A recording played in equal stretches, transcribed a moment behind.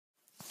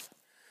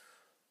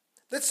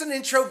That's an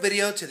intro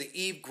video to the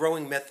Eve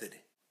growing method.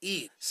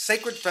 Eve,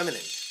 sacred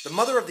feminine, the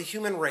mother of the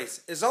human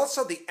race, is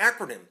also the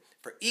acronym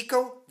for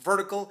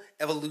eco-vertical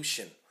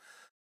evolution.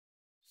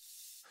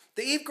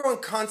 The Eve growing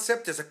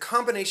concept is a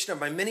combination of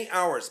my many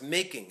hours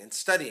making and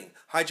studying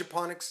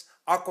hydroponics,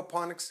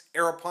 aquaponics,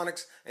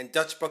 aeroponics, and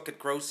Dutch bucket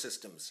grow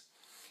systems.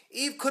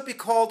 Eve could be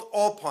called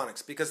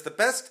allponics because the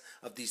best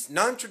of these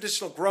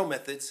non-traditional grow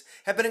methods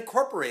have been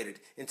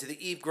incorporated into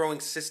the Eve growing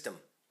system.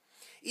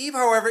 Eve,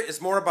 however,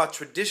 is more about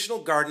traditional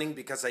gardening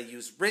because I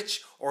use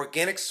rich,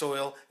 organic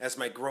soil as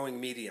my growing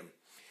medium.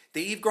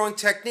 The Eve growing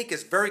technique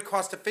is very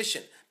cost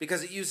efficient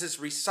because it uses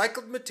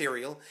recycled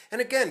material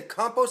and again,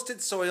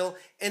 composted soil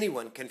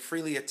anyone can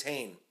freely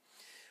attain.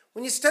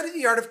 When you study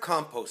the art of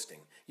composting,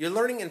 you're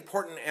learning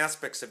important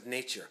aspects of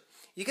nature.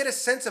 You get a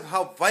sense of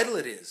how vital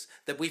it is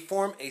that we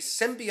form a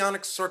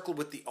symbiotic circle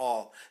with the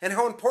all and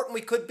how important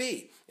we could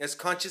be as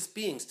conscious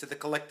beings to the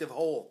collective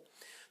whole.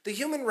 The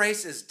human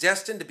race is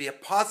destined to be a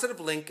positive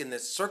link in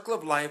this circle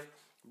of life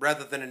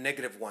rather than a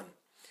negative one.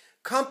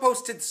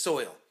 Composted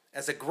soil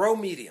as a grow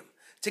medium,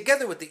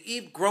 together with the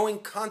Eve growing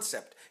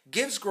concept,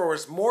 gives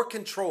growers more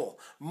control,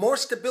 more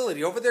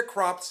stability over their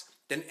crops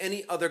than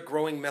any other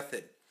growing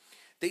method.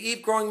 The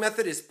Eve growing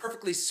method is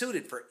perfectly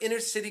suited for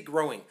inner city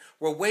growing,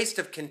 where waste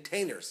of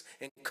containers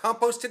and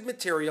composted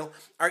material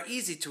are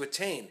easy to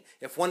attain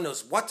if one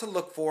knows what to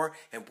look for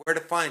and where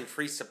to find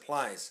free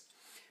supplies.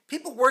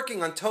 People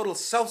working on total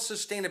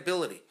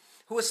self-sustainability,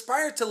 who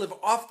aspire to live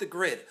off the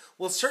grid,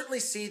 will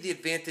certainly see the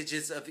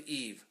advantages of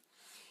Eve.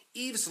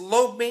 Eve's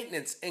low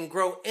maintenance and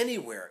grow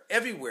anywhere,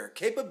 everywhere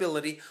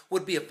capability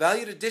would be a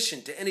valued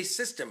addition to any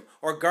system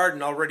or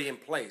garden already in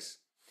place.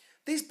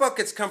 These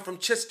buckets come from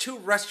just 2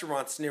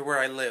 restaurants near where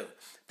I live.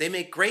 They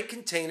make great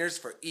containers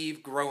for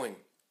Eve growing.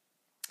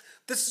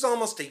 This is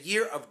almost a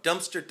year of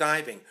dumpster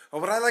diving, or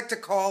what I like to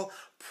call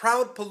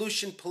proud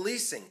pollution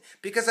policing,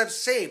 because I've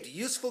saved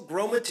useful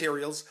grow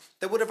materials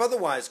that would have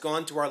otherwise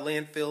gone to our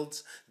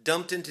landfills,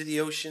 dumped into the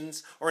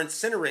oceans, or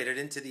incinerated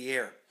into the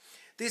air.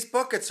 These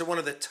buckets are one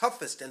of the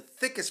toughest and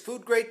thickest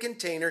food-grade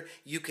container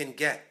you can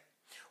get.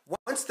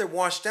 Once they're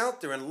washed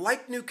out, they're in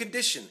like-new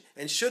condition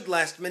and should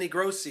last many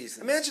grow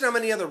seasons. Imagine how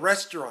many other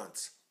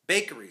restaurants,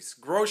 bakeries,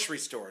 grocery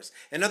stores,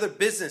 and other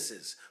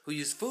businesses who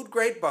use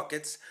food-grade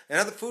buckets and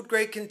other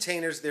food-grade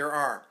containers there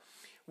are.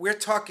 We're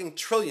talking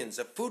trillions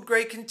of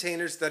food-grade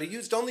containers that are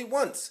used only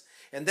once,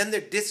 and then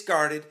they're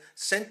discarded,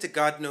 sent to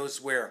God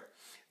knows where.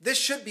 This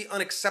should be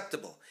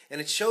unacceptable,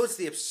 and it shows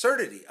the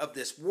absurdity of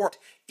this warped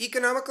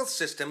economical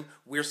system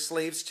we're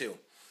slaves to.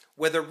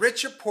 Whether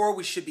rich or poor,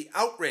 we should be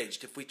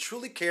outraged if we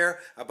truly care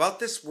about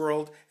this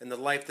world and the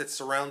life that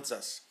surrounds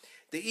us.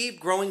 The Eve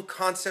growing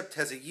concept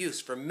has a use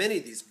for many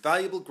of these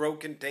valuable grow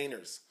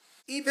containers.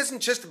 Eve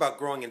isn't just about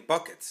growing in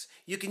buckets.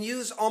 You can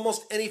use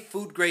almost any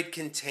food-grade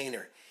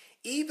container.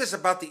 Eve is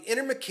about the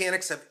inner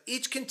mechanics of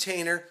each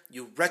container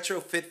you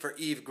retrofit for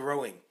Eve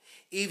growing.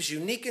 Eve's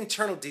unique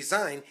internal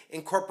design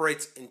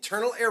incorporates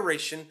internal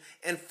aeration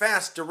and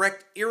fast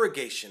direct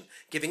irrigation,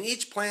 giving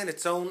each plant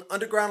its own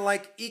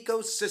underground-like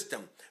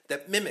ecosystem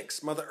that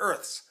mimics Mother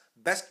Earth's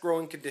best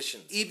growing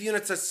conditions. Eve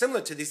units are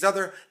similar to these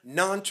other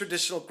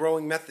non-traditional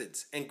growing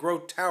methods and grow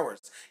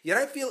towers, yet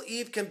I feel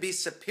Eve can be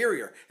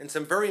superior in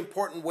some very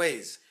important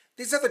ways.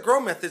 These other grow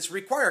methods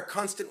require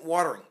constant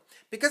watering.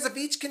 Because of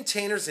each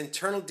container's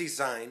internal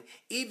design,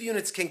 Eve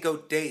units can go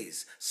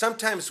days,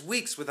 sometimes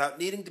weeks without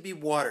needing to be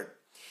watered.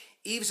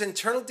 Eve's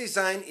internal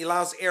design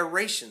allows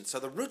aeration so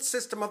the root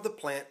system of the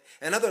plant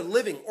and other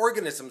living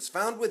organisms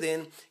found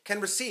within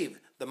can receive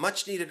the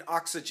much-needed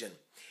oxygen.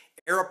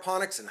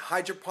 Aeroponics and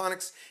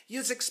hydroponics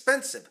use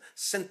expensive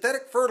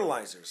synthetic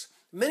fertilizers,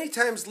 many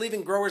times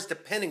leaving growers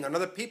depending on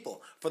other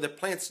people for their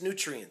plant's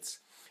nutrients.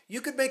 You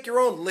could make your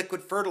own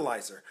liquid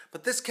fertilizer,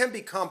 but this can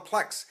be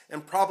complex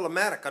and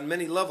problematic on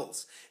many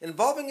levels,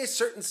 involving a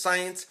certain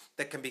science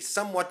that can be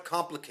somewhat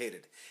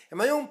complicated. In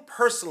my own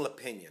personal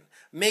opinion,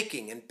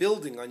 making and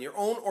building on your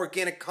own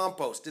organic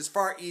compost is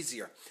far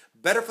easier,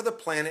 better for the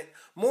planet,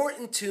 more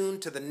in tune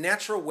to the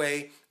natural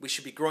way we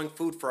should be growing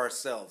food for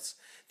ourselves.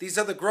 These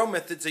other grow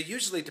methods are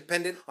usually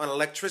dependent on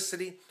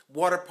electricity,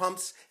 water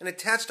pumps, and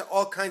attached to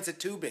all kinds of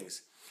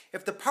tubings.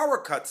 If the power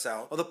cuts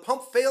out or the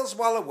pump fails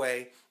while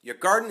away, your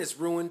garden is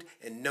ruined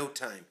in no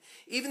time.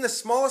 Even the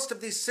smallest of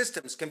these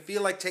systems can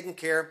feel like taking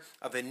care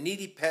of a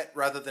needy pet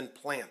rather than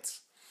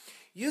plants.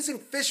 Using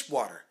fish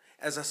water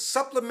as a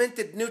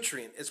supplemented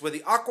nutrient is where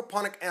the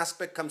aquaponic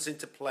aspect comes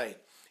into play.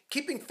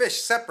 Keeping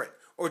fish separate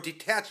or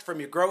detached from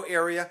your grow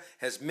area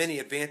has many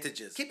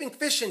advantages. Keeping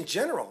fish in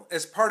general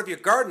as part of your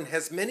garden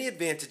has many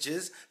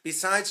advantages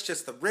besides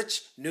just the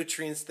rich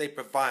nutrients they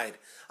provide.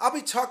 I'll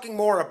be talking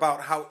more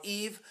about how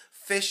Eve,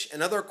 fish,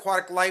 and other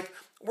aquatic life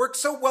work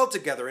so well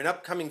together in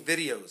upcoming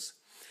videos.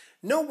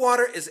 No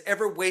water is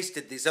ever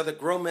wasted, these other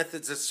grow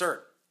methods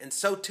assert, and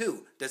so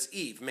too does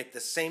Eve make the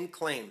same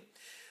claim.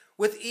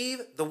 With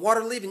Eve, the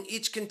water leaving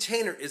each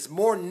container is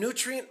more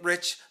nutrient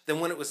rich than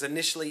when it was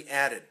initially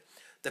added.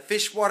 The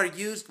fish water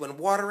used when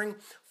watering,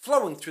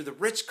 flowing through the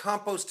rich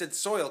composted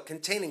soil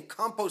containing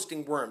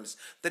composting worms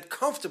that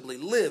comfortably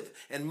live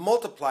and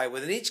multiply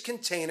within each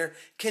container,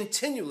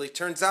 continually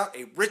turns out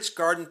a rich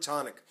garden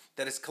tonic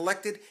that is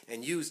collected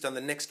and used on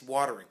the next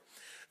watering.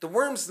 The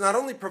worms not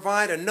only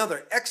provide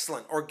another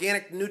excellent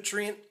organic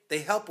nutrient, they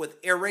help with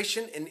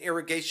aeration and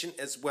irrigation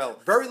as well.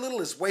 Very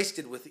little is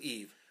wasted with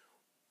Eve.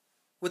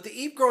 With the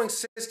Eve growing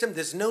system,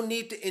 there's no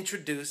need to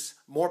introduce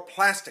more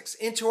plastics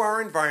into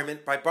our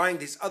environment by buying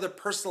these other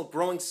personal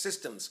growing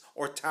systems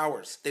or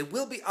towers. They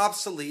will be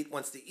obsolete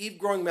once the Eve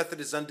growing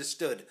method is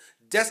understood,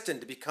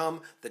 destined to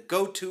become the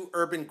go-to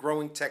urban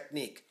growing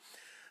technique.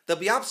 They'll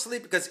be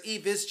obsolete because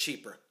Eve is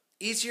cheaper,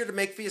 easier to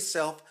make for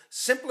yourself,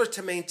 simpler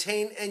to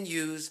maintain and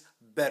use,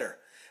 better.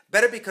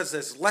 Better because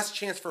there's less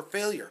chance for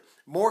failure,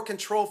 more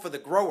control for the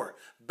grower,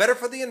 better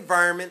for the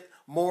environment,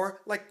 more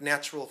like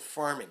natural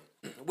farming.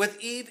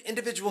 With Eve,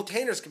 individual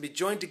containers can be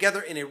joined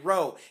together in a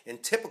row in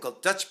typical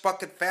Dutch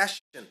bucket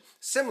fashion,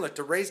 similar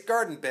to raised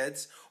garden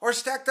beds, or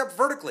stacked up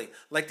vertically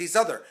like these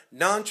other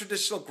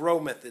non-traditional grow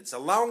methods,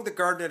 allowing the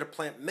gardener to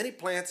plant many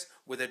plants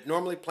where they'd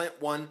normally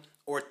plant one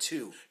or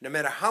two. No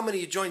matter how many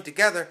you join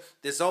together,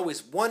 there's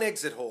always one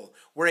exit hole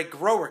where a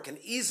grower can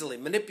easily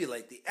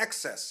manipulate the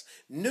excess,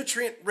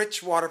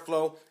 nutrient-rich water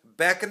flow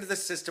back into the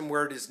system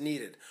where it is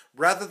needed,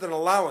 rather than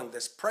allowing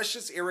this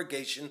precious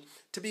irrigation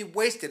to be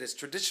wasted as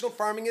traditional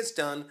farming has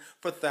done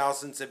for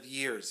thousands of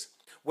years.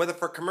 Whether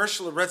for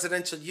commercial or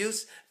residential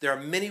use, there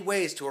are many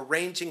ways to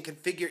arrange and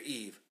configure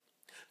Eve.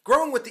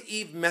 Growing with the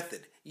Eve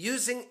method,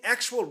 using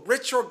actual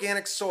rich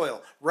organic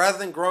soil rather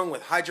than growing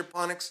with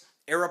hydroponics,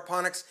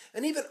 aeroponics,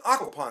 and even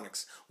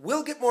aquaponics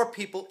will get more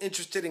people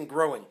interested in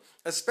growing,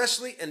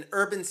 especially in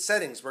urban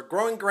settings where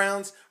growing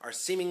grounds are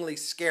seemingly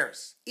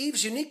scarce.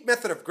 Eve's unique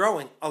method of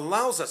growing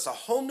allows us a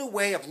whole new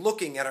way of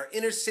looking at our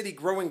inner city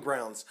growing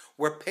grounds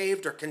where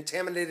paved or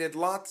contaminated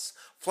lots,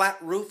 flat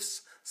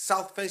roofs,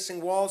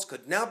 south-facing walls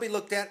could now be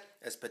looked at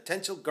as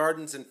potential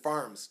gardens and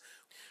farms.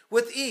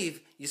 With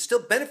Eve, you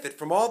still benefit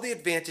from all the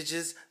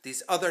advantages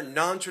these other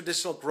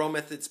non-traditional grow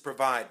methods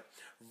provide.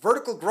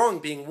 Vertical growing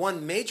being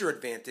one major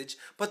advantage,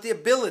 but the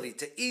ability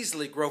to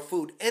easily grow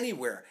food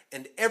anywhere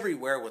and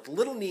everywhere with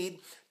little need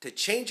to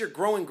change your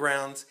growing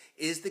grounds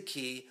is the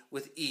key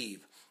with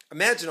Eve.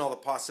 Imagine all the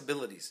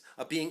possibilities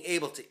of being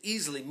able to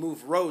easily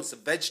move rows of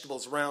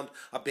vegetables around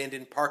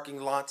abandoned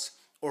parking lots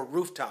or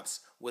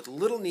rooftops with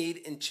little need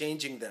in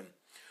changing them.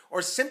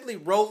 Or simply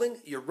rolling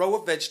your row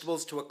of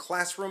vegetables to a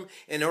classroom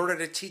in order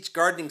to teach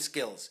gardening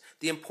skills,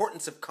 the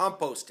importance of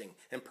composting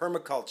and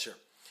permaculture.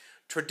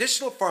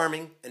 Traditional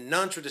farming and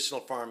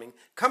non-traditional farming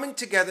coming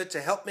together to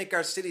help make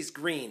our cities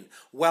green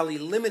while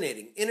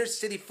eliminating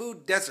inner-city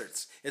food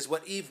deserts is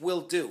what Eve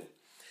will do.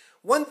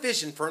 One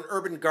vision for an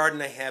urban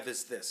garden I have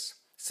is this.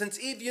 Since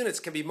Eve units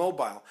can be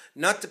mobile,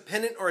 not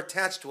dependent or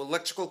attached to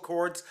electrical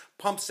cords,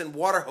 pumps, and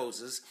water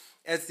hoses,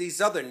 as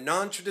these other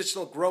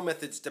non-traditional grow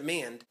methods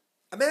demand,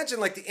 imagine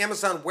like the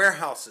Amazon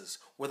warehouses,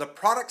 where the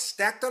products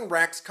stacked on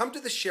racks come to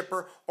the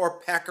shipper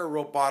or packer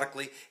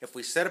robotically if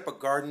we set up a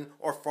garden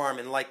or farm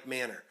in like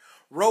manner.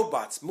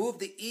 Robots move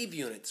the Eve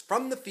units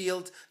from the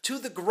field to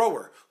the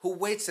grower, who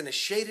waits in a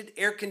shaded,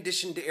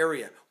 air-conditioned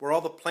area where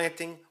all the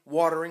planting,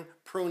 watering,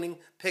 pruning,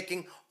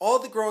 picking, all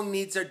the growing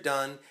needs are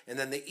done, and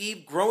then the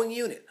Eve growing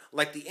unit,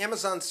 like the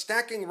Amazon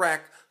stacking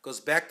rack, goes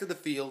back to the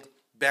field,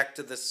 back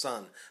to the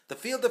sun. The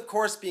field, of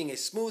course, being a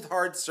smooth,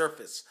 hard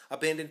surface,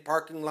 abandoned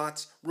parking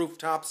lots,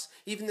 rooftops,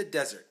 even the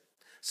desert.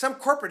 Some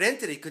corporate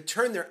entity could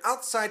turn their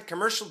outside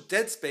commercial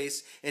dead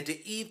space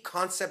into Eve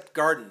concept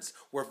gardens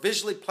where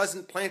visually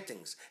pleasant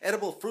plantings,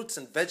 edible fruits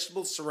and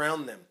vegetables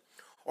surround them.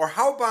 Or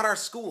how about our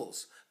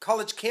schools,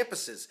 college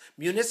campuses,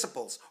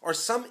 municipals, or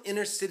some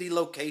inner city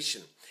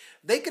location?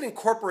 They could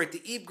incorporate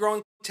the Eve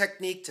growing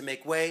technique to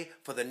make way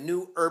for the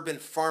new urban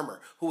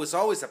farmer, who is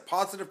always a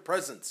positive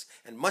presence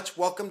and much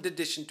welcomed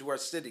addition to our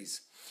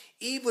cities.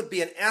 Eve would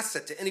be an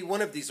asset to any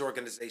one of these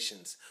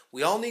organizations.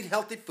 We all need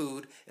healthy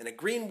food, and a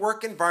green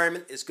work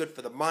environment is good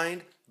for the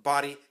mind,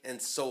 body,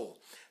 and soul.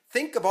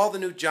 Think of all the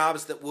new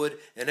jobs that would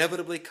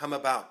inevitably come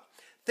about.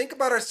 Think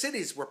about our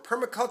cities where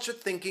permaculture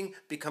thinking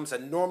becomes a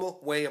normal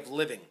way of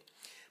living.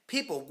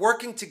 People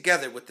working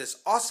together with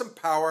this awesome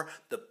power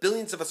the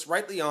billions of us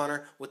rightly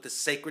honor with the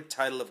sacred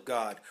title of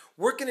God.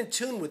 Working in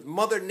tune with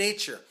Mother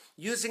Nature,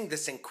 using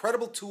this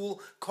incredible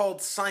tool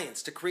called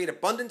science to create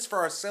abundance for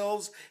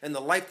ourselves and the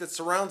life that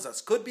surrounds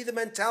us could be the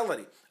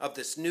mentality of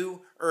this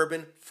new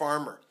urban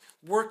farmer.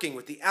 Working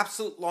with the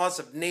absolute laws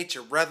of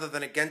nature rather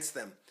than against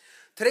them.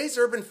 Today's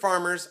urban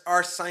farmers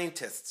are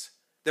scientists.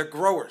 They're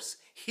growers,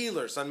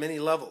 healers on many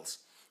levels.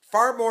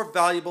 Far more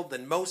valuable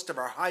than most of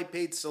our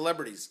high-paid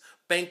celebrities,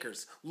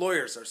 bankers,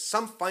 lawyers, or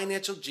some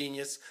financial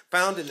genius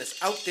found in this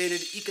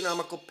outdated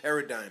economical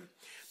paradigm.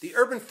 The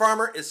urban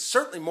farmer is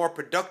certainly more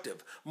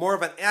productive, more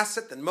of an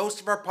asset than most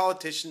of our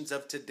politicians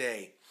of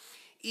today.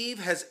 Eve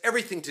has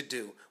everything to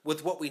do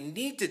with what we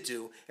need to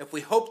do if we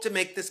hope to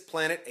make this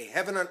planet a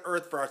heaven on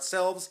earth for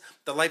ourselves,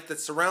 the life that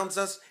surrounds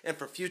us, and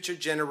for future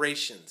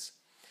generations.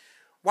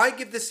 Why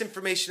give this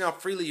information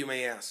out freely, you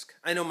may ask?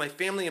 I know my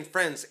family and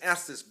friends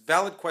ask this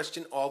valid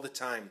question all the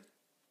time.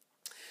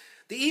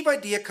 The Eve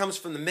idea comes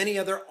from the many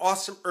other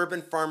awesome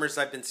urban farmers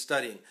I've been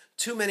studying,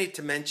 too many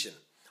to mention.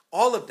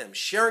 All of them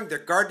sharing their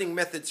gardening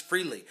methods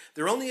freely.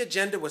 Their only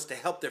agenda was to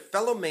help their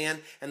fellow man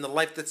and the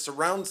life that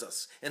surrounds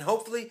us, and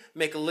hopefully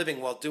make a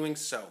living while doing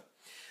so.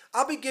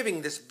 I'll be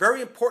giving this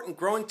very important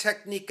growing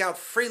technique out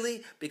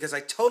freely because I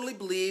totally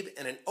believe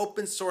in an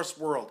open source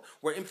world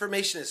where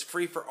information is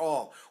free for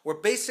all, where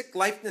basic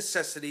life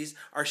necessities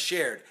are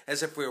shared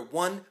as if we're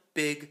one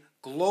big,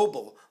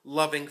 global,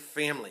 loving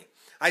family.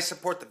 I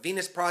support the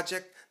Venus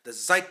Project, the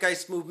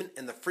Zeitgeist movement,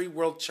 and the Free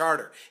World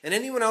Charter, and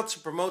anyone else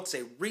who promotes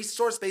a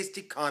resource-based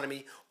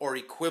economy or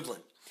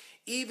equivalent.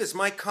 Eve is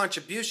my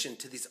contribution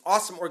to these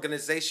awesome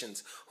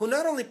organizations who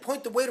not only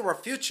point the way to our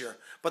future,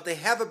 but they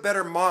have a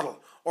better model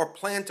or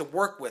plan to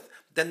work with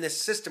than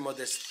this system or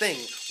this thing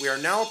we are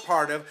now a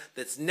part of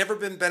that's never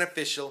been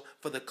beneficial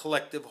for the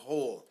collective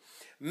whole.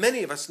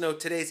 Many of us know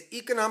today's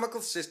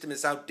economical system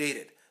is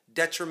outdated,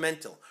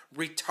 detrimental,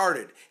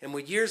 retarded, and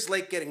we're years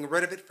late getting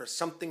rid of it for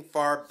something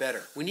far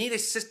better. We need a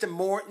system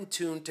more in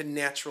tune to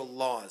natural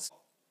laws.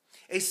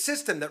 A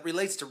system that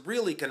relates to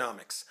real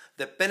economics,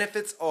 that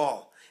benefits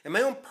all. In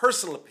my own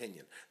personal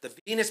opinion, the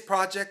Venus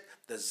Project,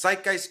 the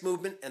Zeitgeist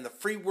movement, and the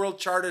Free World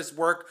Charter's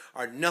work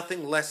are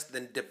nothing less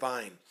than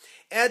divine.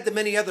 Add the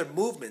many other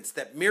movements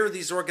that mirror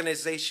these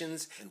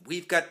organizations, and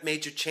we've got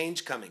major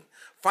change coming.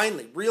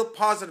 Finally, real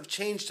positive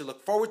change to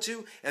look forward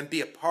to and be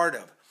a part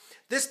of.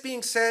 This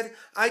being said,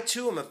 I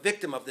too am a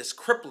victim of this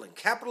crippling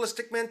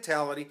capitalistic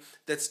mentality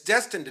that's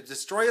destined to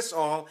destroy us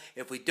all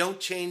if we don't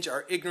change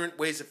our ignorant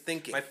ways of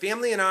thinking. My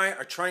family and I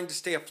are trying to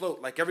stay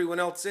afloat like everyone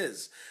else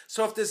is.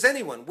 So if there's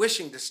anyone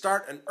wishing to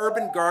start an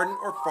urban garden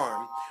or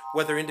farm,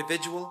 whether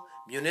individual,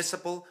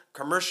 municipal,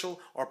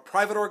 commercial, or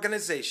private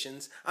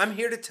organizations, I'm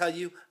here to tell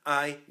you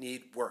I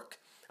need work.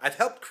 I've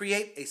helped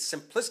create a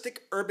simplistic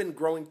urban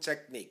growing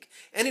technique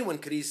anyone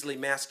could easily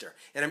master,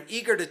 and I'm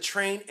eager to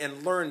train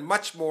and learn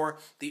much more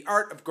the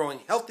art of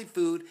growing healthy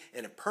food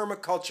in a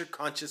permaculture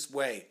conscious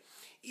way.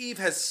 Eve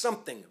has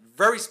something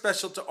very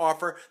special to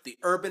offer the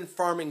urban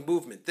farming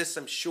movement, this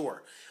I'm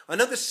sure.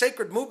 Another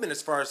sacred movement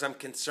as far as I'm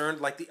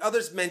concerned, like the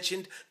others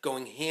mentioned,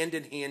 going hand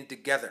in hand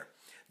together.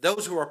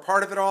 Those who are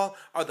part of it all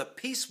are the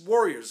peace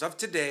warriors of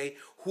today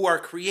who are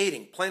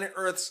creating planet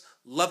Earth's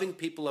loving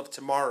people of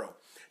tomorrow.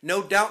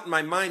 No doubt in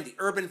my mind the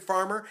urban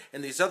farmer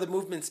and these other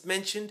movements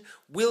mentioned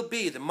will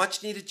be the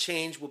much needed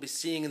change we'll be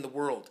seeing in the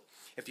world.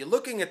 If you're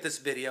looking at this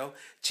video,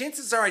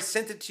 chances are I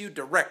sent it to you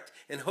direct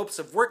in hopes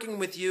of working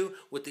with you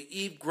with the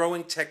Eve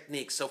growing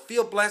technique, so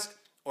feel blessed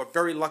or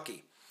very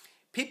lucky.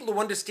 People who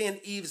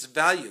understand Eve's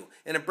value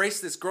and embrace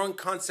this growing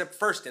concept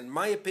first, in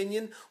my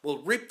opinion,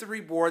 will reap the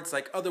rewards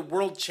like other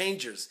world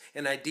changers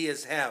and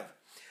ideas have.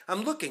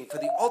 I'm looking for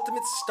the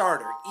ultimate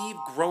starter Eve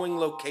growing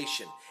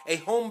location, a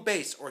home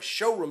base or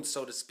showroom,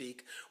 so to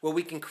speak, where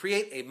we can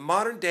create a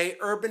modern-day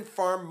urban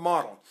farm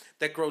model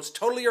that grows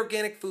totally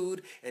organic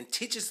food and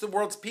teaches the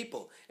world's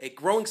people a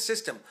growing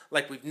system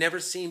like we've never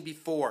seen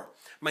before.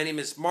 My name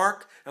is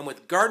Mark. I'm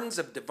with Gardens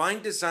of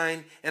Divine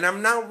Design, and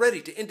I'm now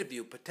ready to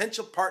interview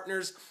potential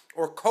partners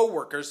or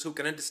co-workers who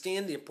can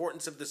understand the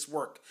importance of this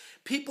work.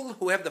 People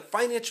who have the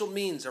financial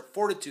means or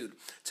fortitude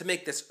to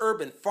make this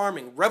urban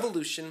farming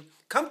revolution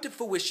come to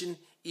fruition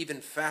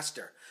even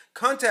faster.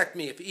 Contact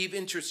me if Eve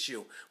interests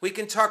you. We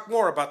can talk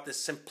more about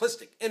this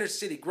simplistic inner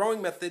city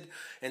growing method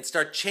and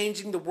start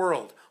changing the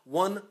world,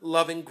 one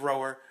loving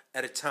grower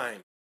at a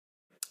time.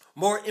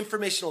 More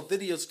informational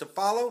videos to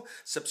follow.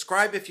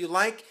 Subscribe if you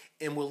like,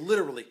 and we'll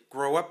literally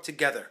grow up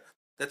together.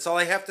 That's all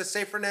I have to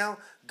say for now.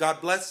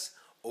 God bless.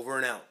 Over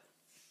and out.